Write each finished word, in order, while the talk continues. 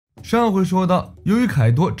上回说到，由于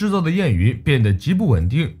凯多制造的焰云变得极不稳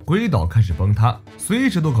定，轨道开始崩塌，随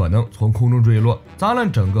时都可能从空中坠落，砸烂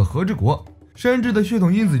整个和之国。山治的血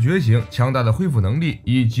统因子觉醒、强大的恢复能力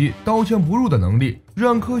以及刀枪不入的能力，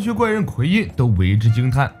让科学怪人奎因都为之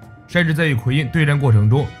惊叹。山治在与奎因对战过程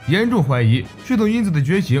中，严重怀疑血统因子的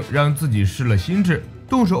觉醒让自己失了心智，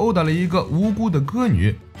动手殴打了一个无辜的歌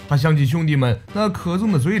女。他想起兄弟们那可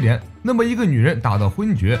憎的嘴脸，那么一个女人打到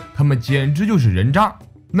昏厥，他们简直就是人渣。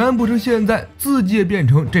难不成现在自己也变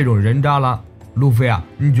成这种人渣了？路飞啊，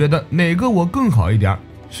你觉得哪个我更好一点？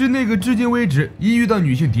是那个至今为止一遇到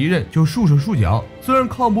女性敌人就束手束脚，虽然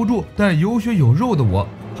靠不住但有血有肉的我，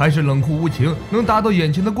还是冷酷无情能打倒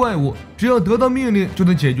眼前的怪物，只要得到命令就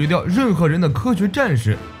能解决掉任何人的科学战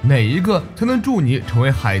士？哪一个才能助你成为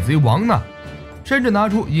海贼王呢？山治拿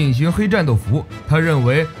出隐形黑战斗服，他认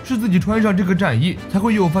为是自己穿上这个战衣才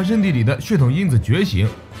会诱发身体里的血统因子觉醒。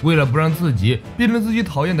为了不让自己变成自己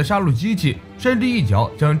讨厌的杀戮机器，山治一脚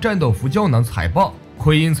将战斗服胶囊踩爆。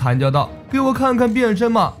奎因惨叫道：“给我看看变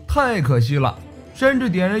身嘛，太可惜了。”山治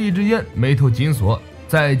点燃一支烟，眉头紧锁。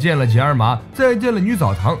再见了吉尔玛，再见了女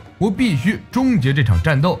澡堂，我必须终结这场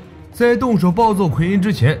战斗。在动手暴揍奎因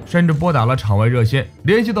之前，山治拨打了场外热线，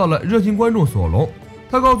联系到了热心观众索隆。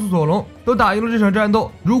他告诉索隆，都打赢了这场战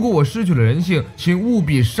斗，如果我失去了人性，请务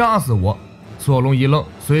必杀死我。索隆一愣，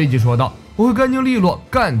随即说道：“我会干净利落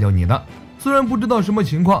干掉你的。”虽然不知道什么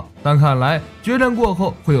情况，但看来决战过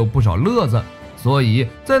后会有不少乐子，所以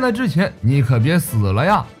在那之前你可别死了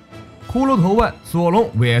呀。骷髅头外，索隆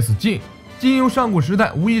vs 晋。晋用上古时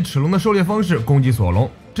代无翼齿龙的狩猎方式攻击索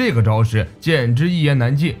隆，这个招式简直一言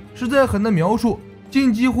难尽，实在很难描述。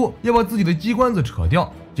晋几乎要把自己的鸡冠子扯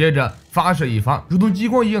掉，接着发射一发如同激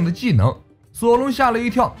光一样的技能。索隆吓了一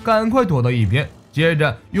跳，赶快躲到一边，接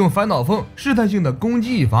着用烦恼风试探性的攻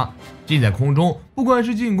击一发。晋在空中不管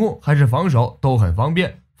是进攻还是防守都很方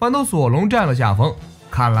便，反倒索隆占了下风。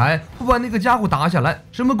看来不把那个家伙打下来，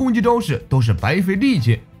什么攻击招式都是白费力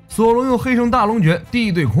气。索隆用黑绳大龙卷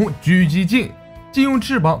地对空狙击晋，晋用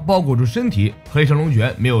翅膀包裹住身体，黑绳龙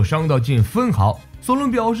卷没有伤到晋分毫。索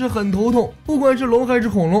隆表示很头痛，不管是龙还是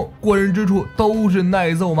恐龙，过人之处都是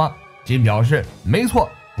耐揍吗？晋表示没错，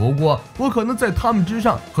不过我可能在他们之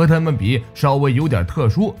上，和他们比稍微有点特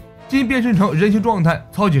殊。晋变身成人形状态，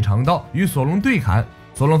操起长刀与索隆对砍。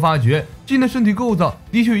索隆发觉晋的身体构造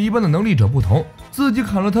的确与一般的能力者不同，自己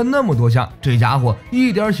砍了他那么多下，这家伙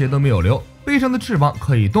一点血都没有流，背上的翅膀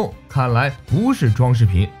可以动，看来不是装饰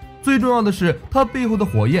品。最重要的是，他背后的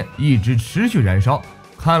火焰一直持续燃烧，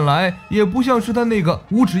看来也不像是他那个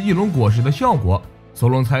无齿翼龙果实的效果。索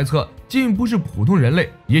隆猜测晋不是普通人类，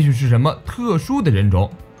也许是什么特殊的人种。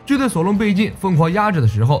就在索隆被晋疯狂压制的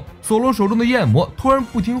时候，索隆手中的焰魔突然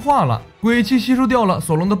不听话了，鬼气吸收掉了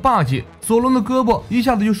索隆的霸气，索隆的胳膊一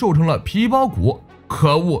下子就瘦成了皮包骨。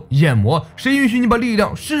可恶，焰魔，谁允许你把力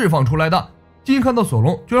量释放出来的？晋看到索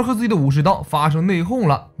隆居然和自己的武士刀发生内讧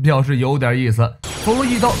了，表示有点意思。索隆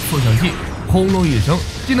一刀刺向晋，轰隆一声，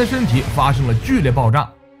晋的身体发生了剧烈爆炸。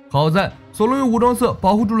好在索隆用武装色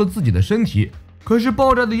保护住了自己的身体，可是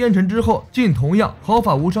爆炸的烟尘之后，晋同样毫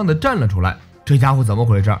发无伤地站了出来。这家伙怎么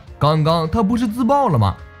回事？刚刚他不是自爆了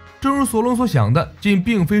吗？正如索隆所想的，晋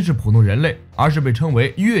并非是普通人类，而是被称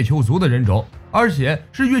为月球族的人种，而且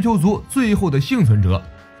是月球族最后的幸存者。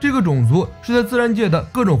这个种族是在自然界的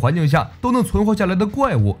各种环境下都能存活下来的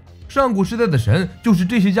怪物，上古时代的神就是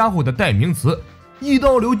这些家伙的代名词。一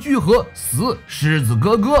刀流聚合，死狮子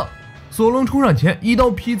哥哥！索隆冲上前一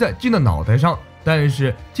刀劈在晋的脑袋上，但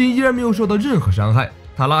是晋依然没有受到任何伤害。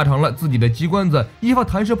他拉长了自己的鸡冠子，一发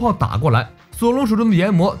弹射炮打过来。索隆手中的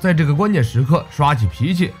炎魔在这个关键时刻耍起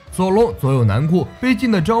脾气，索隆左右难顾，被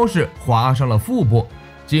晋的招式划伤了腹部。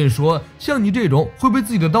晋说：“像你这种会被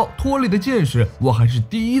自己的刀拖累的剑士，我还是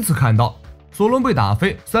第一次看到。”索隆被打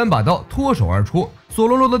飞，3把刀脱手而出。索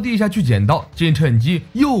隆落到地下去捡刀，晋趁机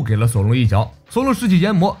又给了索隆一脚。索隆拾起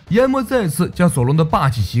炎魔，炎魔再次将索隆的霸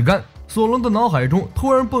气吸干。索隆的脑海中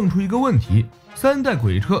突然蹦出一个问题：3代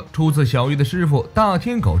鬼彻出自小鱼的师傅大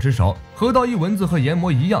天狗之手，河道一文字和炎魔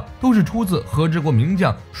一样，都是出自和之国名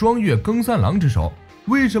将霜月耕三郎之手。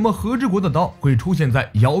为什么和之国的刀会出现在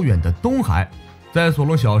遥远的东海？在索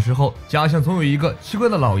隆小时候，家乡总有一个奇怪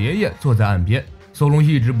的老爷爷坐在岸边。索隆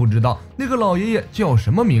一直不知道那个老爷爷叫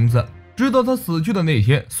什么名字，直到他死去的那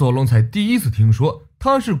天，索隆才第一次听说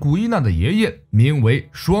他是古伊娜的爷爷，名为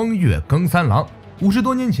霜月耕三郎。50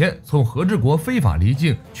多年前，从和之国非法离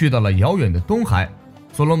境，去到了遥远的东海。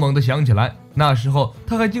索隆猛地想起来，那时候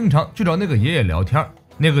他还经常去找那个爷爷聊天，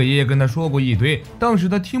那个爷爷跟他说过一堆当时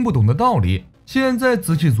他听不懂的道理，现在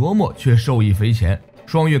仔细琢磨却受益匪浅。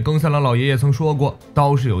霜月耕三郎老爷爷曾说过，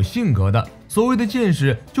刀是有性格的，所谓的剑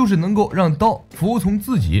士就是能够让刀服从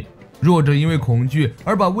自己。弱者因为恐惧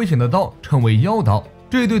而把危险的刀称为妖刀，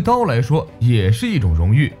这对刀来说也是一种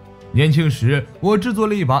荣誉。年轻时，我制作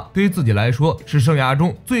了一把对自己来说是生涯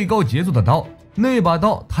中最高节奏的刀，那把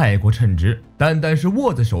刀太过称职，单是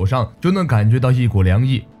握在手上就能感觉到一股凉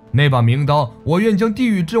意。那把名刀，我愿将地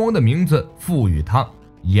狱之王的名字赋予它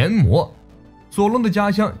——炎魔。索隆的家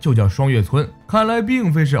乡就叫霜月村，看来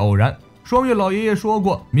并非是偶然。霜月老爷爷说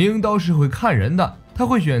过，名刀是会看人的，他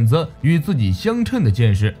会选择与自己相称的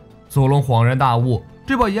剑士。索隆恍然大悟，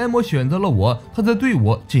这把炎魔选择了我，他在对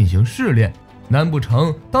我进行试炼。难不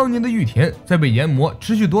成当年的玉田在被炎魔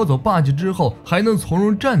持续夺走霸气之后还能从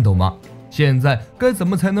容战斗吗？现在该怎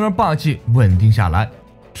么才能让霸气稳定下来？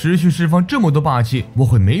持续释放这么多霸气，我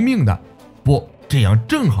会没命的。不，这样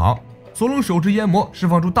正好。索隆手持炎魔释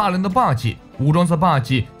放出大量的霸气，武装色霸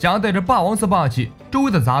气夹带着霸王色霸气，周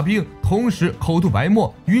围的杂兵同时口吐白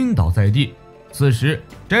沫，晕倒在地。此时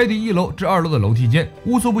宅邸1楼至2楼的楼梯间，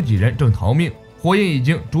乌索普几人正逃命，火焰已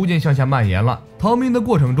经逐渐向下蔓延了。逃命的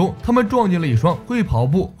过程中，他们撞见了一双会跑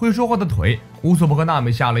步会说话的腿，乌索普和娜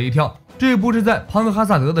美吓了一跳。这不是在庞克哈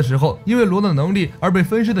萨德的时候因为罗的能力而被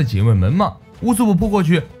分尸的警卫们吗？乌索普扑过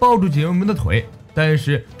去抱住警卫们的腿，但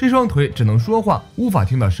是这双腿只能说话，无法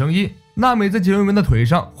听到声音。娜美在警卫们的腿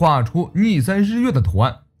上画出逆三日月的图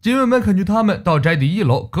案，警卫们恳求他们到宅邸1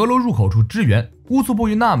楼阁楼入口处支援。乌索普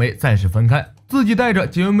与娜美暂时分开，自己带着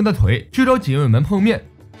警卫们的腿去找警卫们碰面。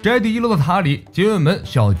宅邸1楼的塔里，警卫们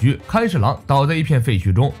小菊、看侍郎倒在一片废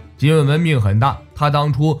墟中。警卫们命很大，他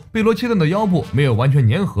当初被罗切断的腰部没有完全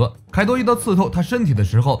粘合，凯多一刀刺透他身体的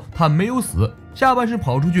时候，他没有死，下半身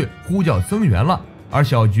跑出去呼叫增援了。而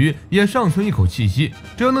小菊也尚存一口气息，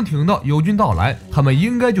只要能挺到友军到来，他们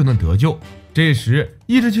应该就能得救。这时，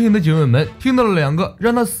意识清醒的警卫们听到了2个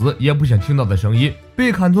让他死也不想听到的声音：被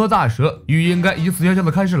砍脱的大蛇与应该已死翘翘的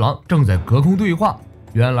看侍郎正在隔空对话。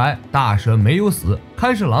原来大蛇没有死，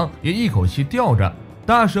看侍郎也一口气吊着。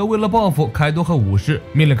大蛇为了报复凯多和武士，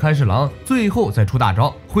命令看侍郎最后再出大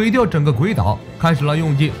招，毁掉整个鬼岛。看侍郎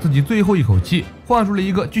用尽自己最后一口气，画出了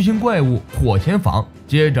一个巨型怪物火前坊，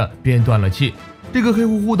接着便断了气。这个黑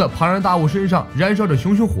乎乎的庞然大物身上燃烧着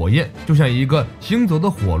熊熊火焰，就像一个行走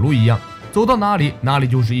的火炉一样，走到哪里哪里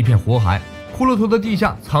就是一片火海。骷髅头的地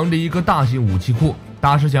下藏着一个大型武器库，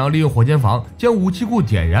大师想要利用火箭坊将武器库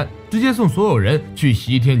点燃，直接送所有人去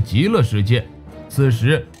西天极乐世界。此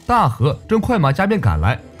时大河正快马加鞭赶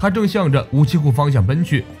来，他正向着武器库方向奔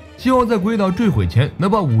去，希望在鬼岛坠毁前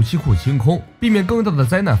能把武器库清空，避免更大的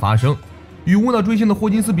灾难发生。与无脑追星的霍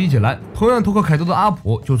金斯比起来，同样投靠凯多的阿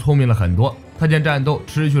普就聪明了很多。他见战斗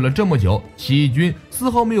持续了这么久，起义军丝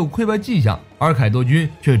毫没有溃败迹象，而凯多军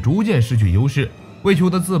却逐渐失去优势。为求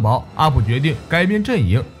得自保，阿普决定改变阵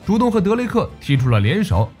营，主动和德雷克提出了联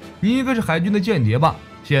手。你应该是海军的间谍吧？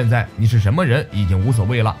现在你是什么人已经无所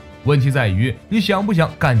谓了，问题在于你想不想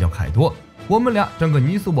干掉凯多？我们俩争个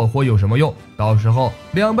你死我活有什么用？到时候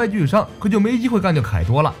2败俱伤，可就没机会干掉凯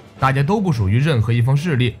多了。大家都不属于任何一方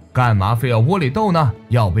势力，干嘛非要窝里斗呢？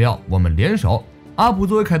要不要我们联手？阿普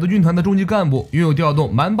作为凯多军团的中级干部，拥有调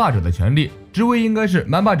动蛮霸者的权利，职位应该是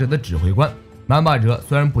蛮霸者的指挥官。蛮霸者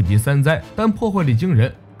虽然不及3灾，但破坏力惊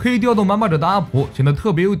人，可以调动蛮霸者的阿普显得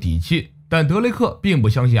特别有底气。但德雷克并不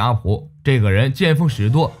相信阿普，这个人见风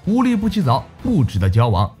使舵，无利不起早，不值得交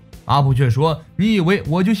往。阿普却说：“你以为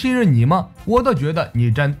我就信任你吗？我倒觉得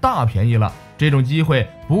你占大便宜了，这种机会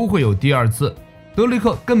不会有第2次。”德雷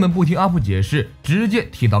克根本不听阿普解释，直接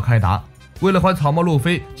提刀开打。为了还草帽路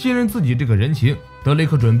飞信任自己这个人情，德雷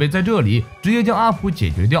克准备在这里直接将阿普解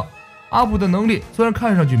决掉。阿普的能力虽然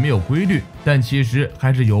看上去没有规律，但其实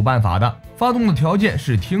还是有办法的。发动的条件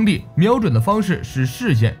是听力，瞄准的方式是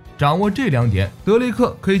视线，掌握这2点，德雷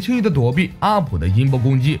克可以轻易的躲避阿普的音波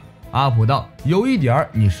攻击。阿普道：“有一点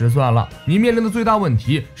你失算了，你面临的最大问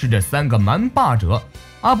题是这3个蛮霸者。”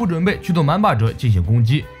阿普准备驱动蛮霸者进行攻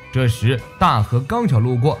击，这时大河刚巧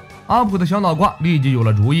路过，阿普的小脑瓜立即有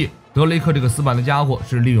了主意。德雷克这个死板的家伙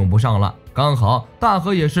是利用不上了，刚好大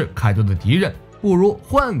河也是凯多的敌人，不如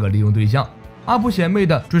换个利用对象。阿普显媚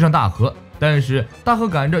的追上大河，但是大河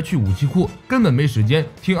赶着去武器库，根本没时间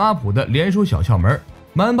听阿普的联手小窍门。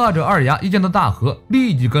蛮霸者二牙一见到大河，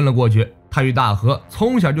立即跟了过去。他与大河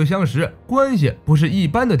从小就相识，关系不是一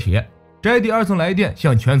般的铁。宅邸2层来电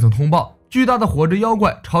向全层通报，巨大的火之妖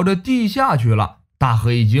怪朝着地下去了。大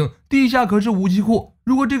河一惊，地下可是武器库，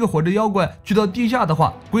如果这个火之妖怪去到地下的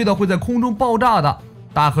话，鬼岛会在空中爆炸的。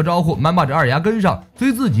大河招呼蛮霸者二牙跟上，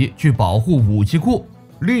随自己去保护武器库。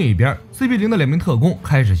另一边 CP0 的2名特工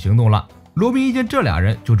开始行动了。罗宾一见这俩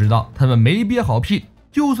人就知道他们没憋好屁，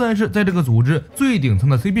就算是在这个组织最顶层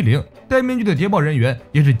的 CP0，戴面具的谍报人员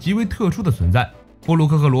也是极为特殊的存在。布鲁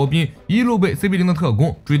克和罗宾一路被 CP0 的特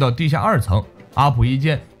工追到地下2层，阿普一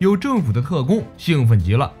见有政府的特工，兴奋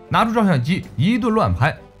极了，拿出照相机一顿乱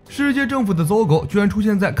拍。世界政府的走狗居然出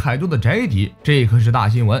现在凯多的宅邸，这可是大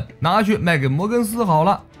新闻，拿去卖给摩根斯好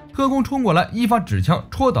了。特工冲过来，一发纸枪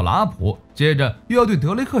戳倒了阿普，接着又要对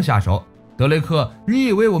德雷克下手。德雷克，你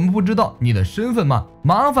以为我们不知道你的身份吗？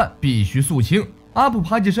麻烦必须肃清。阿普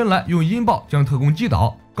爬起身来，用音爆将特工击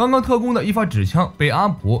倒。刚刚特工的一发纸枪被阿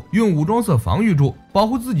普用武装色防御住，保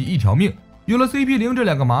护自己一条命。有了 CP0 这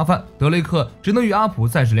2个麻烦，德雷克只能与阿普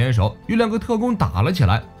暂时联手，与2个特工打了起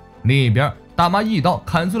来。另一边，大妈一刀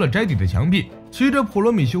砍碎了宅邸的墙壁，骑着普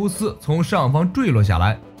罗米修斯从上方坠落下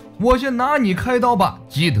来。我先拿你开刀吧，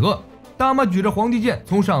基德！大妈举着皇帝剑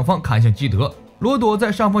从上方砍向基德。罗躲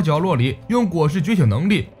在上方角落里，用果实觉醒能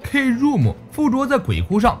力 K Room 附着在鬼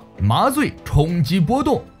窟上，麻醉冲击波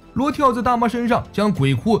动。罗跳在大妈身上，将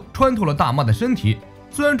鬼窟穿透了大妈的身体。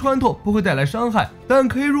虽然穿透不会带来伤害，但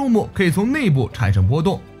K Room 可以从内部产生波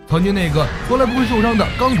动。曾经那个从来不会受伤的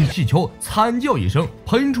钢铁气球惨叫一声，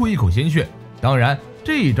喷出一口鲜血。当然，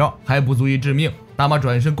这一招还不足以致命。大妈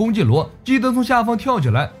转身攻击罗，基德从下方跳起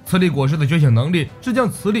来。磁力果实的觉醒能力是将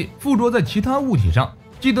磁力附着在其他物体上。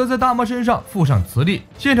基德在大妈身上附上磁力，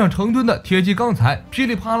现场成吨的铁器钢材噼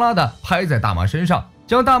里啪啦的拍在大妈身上，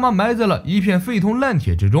将大妈埋在了一片废铜烂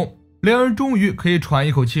铁之中。两人终于可以喘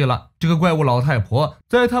一口气了。这个怪物老太婆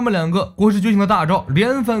在他们2个果实觉醒的大招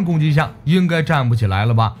连番攻击下，应该站不起来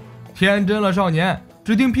了吧？天真了少年！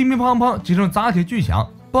只听乒乒乓乓几声砸铁巨响，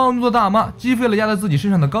暴怒的大妈击飞了压在自己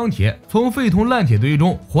身上的钢铁，从废铜烂铁堆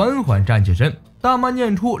中缓缓站起身。大妈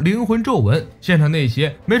念出灵魂咒文，现场那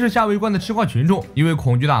些没事下围观的吃瓜群众因为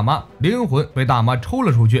恐惧大妈，灵魂被大妈抽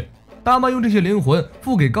了出去。大妈用这些灵魂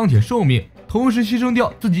付给钢铁寿命，同时牺牲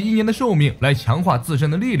掉自己1年的寿命来强化自身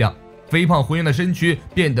的力量。肥胖浑圆的身躯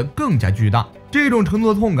变得更加巨大，这种程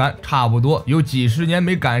度的痛感差不多有几10年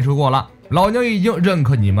没感受过了。老娘已经认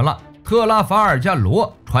可你们了，特拉法尔加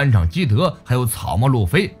罗、船长基德还有草帽路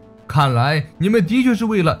飞，看来你们的确是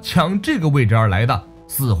为了抢这个位置而来的。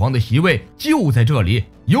四皇的席位就在这里，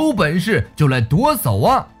有本事就来夺走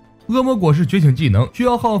啊！恶魔果实觉醒技能需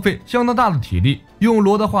要耗费相当大的体力，用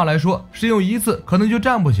罗的话来说，使用1次可能就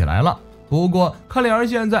站不起来了。不过看两人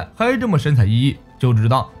现在还这么神采奕奕，就知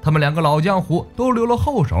道他们2个老江湖都留了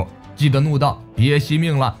后手。基德怒道：别惜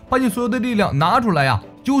命了，把你所有的力量拿出来呀！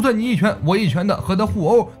就算你一拳我一拳的和他互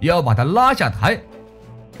殴，也要把他拉下台。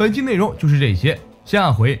本期内容就是这些，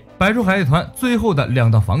下回百兽海贼团最后的2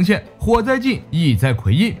道防线，火在晋，义在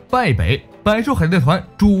奎因，败北，百兽海贼团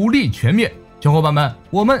主力全灭。小伙伴们，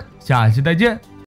我们下期再见。